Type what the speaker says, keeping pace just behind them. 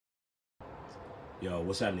Yo,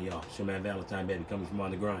 what's happening, y'all? It's your man Valentine, baby, coming from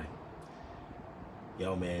on the grind.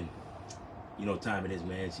 Yo, man, you know what time it is,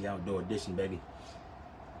 man. It's the outdoor edition, baby.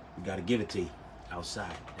 We gotta give it to you.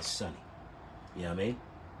 Outside, it's sunny. You know what I mean?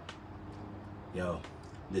 Yo,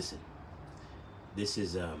 listen. This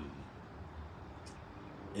is,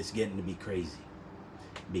 it's getting to be crazy.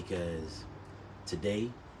 Because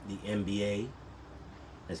today, the NBA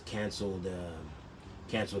has canceled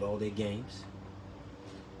all their games.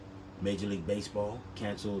 Major League Baseball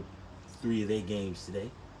canceled 3 of their games today.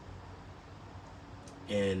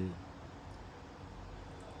 And,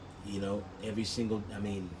 you know, every single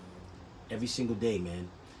day, man,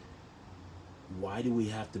 why do we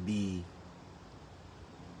have to be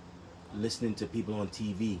listening to people on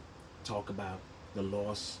TV talk about the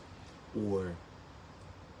loss or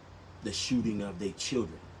the shooting of their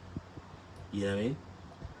children? You know what I mean?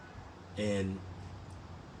 And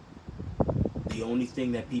the only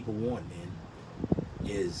thing that people want, man,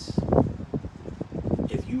 is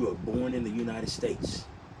if you are born in the United States,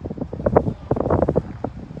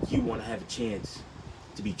 you want to have a chance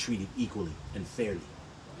to be treated equally and fairly.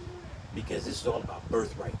 Because this is all about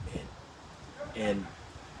birthright, man. And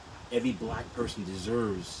every black person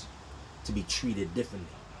deserves to be treated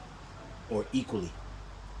differently or equally.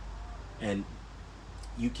 And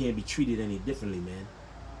you can't be treated any differently, man.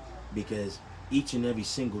 Because each and every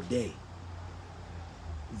single day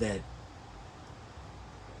that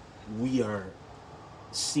we are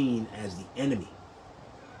seen as the enemy,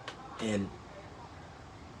 and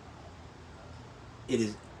it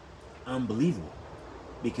is unbelievable,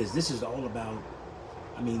 because this is all about,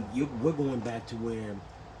 I mean, we're going back to where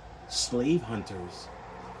slave hunters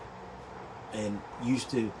and used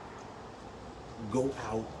to go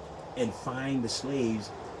out and find the slaves,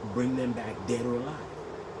 bring them back dead or alive.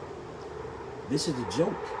 This is a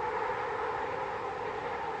joke.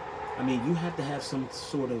 I mean, you have to have some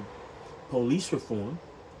sort of police reform,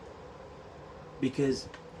 because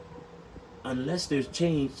unless there's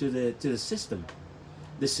change to the system,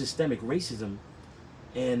 the systemic racism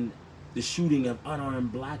and the shooting of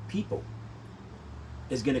unarmed black people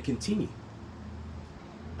is going to continue.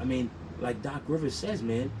 I mean, like Doc Rivers says,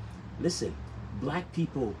 man, listen, black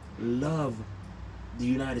people love the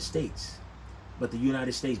United States, but the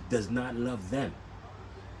United States does not love them.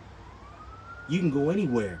 You can go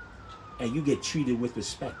anywhere and you get treated with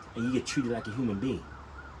respect, and you get treated like a human being.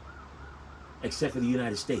 Except for the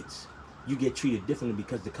United States. You get treated differently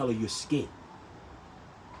because of the color of your skin.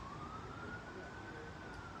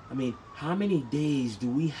 I mean, how many days do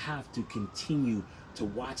we have to continue to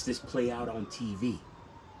watch this play out on TV?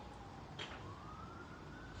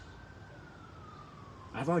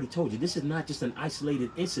 I've already told you, this is not just an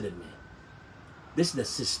isolated incident, man. This is a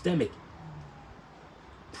systemic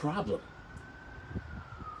problem.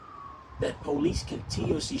 That police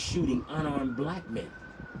continuously shooting unarmed black men.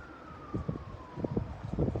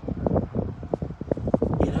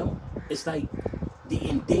 You know, it's like the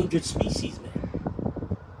endangered species, man.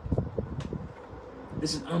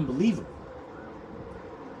 This is unbelievable.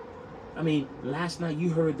 I mean, last night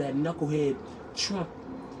you heard that knucklehead Trump,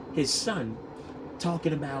 his son,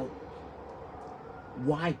 talking about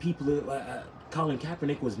why people, Colin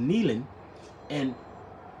Kaepernick was kneeling and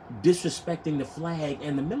disrespecting the flag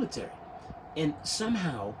and the military. And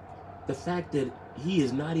somehow, the fact that he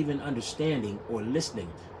is not even understanding or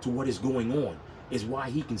listening to what is going on is why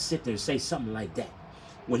he can sit there and say something like that,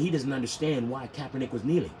 when he doesn't understand why Kaepernick was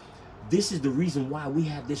kneeling. This is the reason why we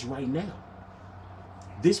have this right now.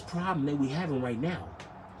 This problem that we're having right now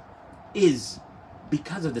is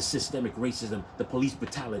because of the systemic racism, the police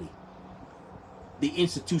brutality, the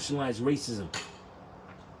institutionalized racism.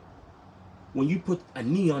 When you put a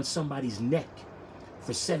knee on somebody's neck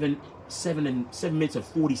for 7 minutes and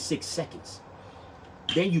 46 seconds.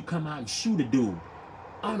 Then you come out and shoot a dude,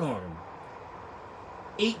 unarmed,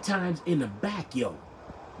 8 times in the back, yo.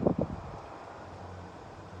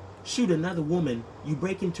 Shoot another woman, you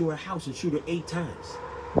break into her house and shoot her 8 times.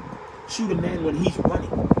 Shoot a man when he's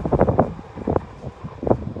running.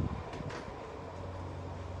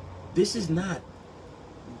 This is not,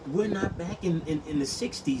 we're not back in the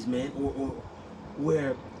 60s, man, or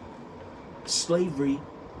where slavery,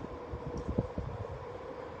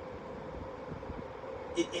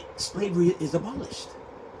 slavery is abolished.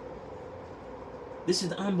 This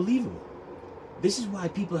is unbelievable. This is why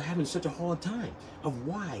people are having such a hard time of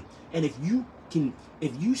why. And if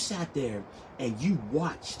you sat there and you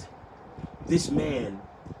watched this man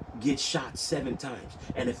get shot 7 times,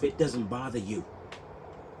 and if it doesn't bother you,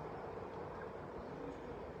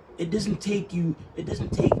 it doesn't take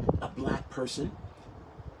a black person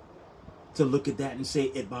to look at that and say,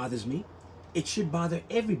 it bothers me. It should bother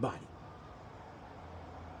everybody.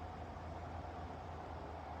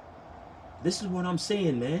 This is what I'm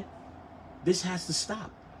saying, man. This has to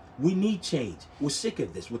stop. We need change. We're sick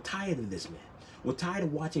of this. We're tired of this, man. We're tired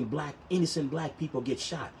of watching innocent black people get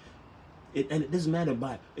shot. And it doesn't matter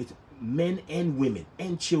about it's men and women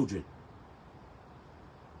and children.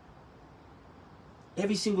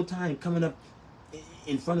 Every single time coming up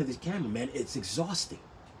in front of this camera, man, it's exhausting.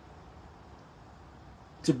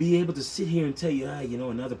 To be able to sit here and tell you, you know,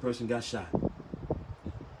 another person got shot.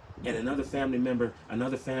 And another family member,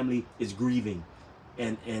 another family is grieving.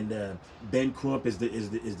 And Ben Crump is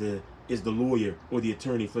the lawyer or the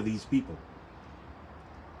attorney for these people.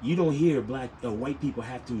 You don't hear white people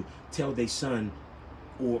have to tell their son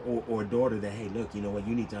or daughter that, hey, look, you know what,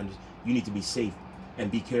 you need to be safe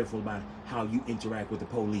and be careful about how you interact with the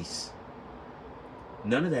police.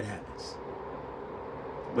 None of that happens.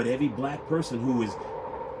 But every black person who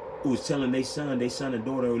is telling their son and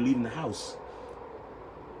daughter are leaving the house,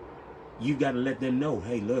 you've got to let them know,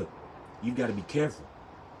 hey, look, you've got to be careful.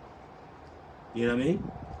 You know what I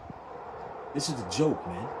mean? This is a joke,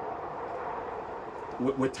 man.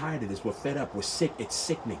 We're tired of this. We're fed up. We're sick. It's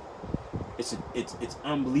sickening. It's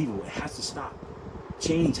unbelievable. It has to stop.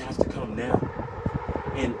 Change has to come now.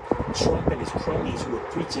 And Trump and his cronies who are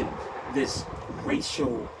preaching this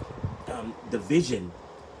racial division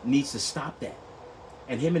needs to stop that.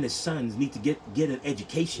 And him and his sons need to get an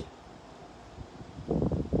education.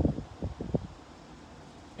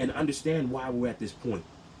 And understand why we're at this point.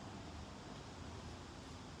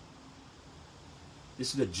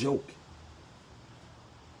 This is a joke.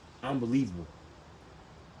 Unbelievable.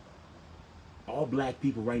 All black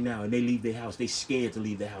people right now, and they leave their house, they scared to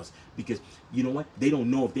leave their house because, you know what? They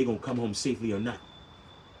don't know if they're going to come home safely or not.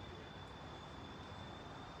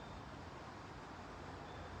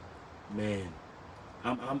 Man,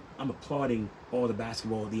 I'm applauding all the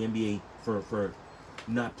basketball, the NBA for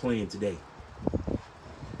not playing today.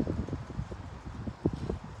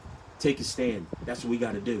 Take a stand. That's what we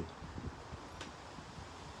got to do.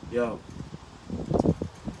 Yo.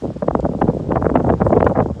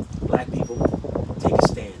 Black people, take a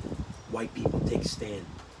stand. White people, take a stand.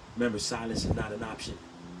 Remember, silence is not an option.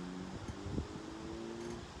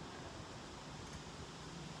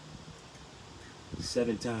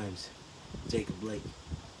 Seven times, Jacob Blake.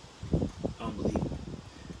 Unbelievable.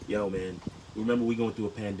 Yo, man, remember we going through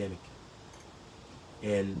a pandemic.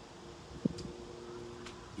 And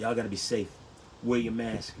y'all got to be safe. Wear your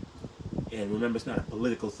mask. And remember, it's not a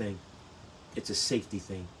political thing. It's a safety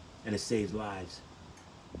thing. And it saves lives.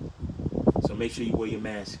 So make sure you wear your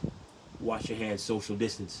mask. Wash your hands, social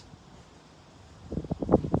distance.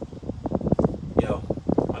 Yo,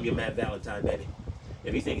 I'm your man Valentine, baby.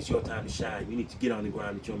 If you think it's your time to shine, you need to get on the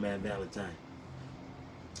ground with your man Valentine.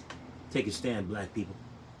 Take a stand, black people.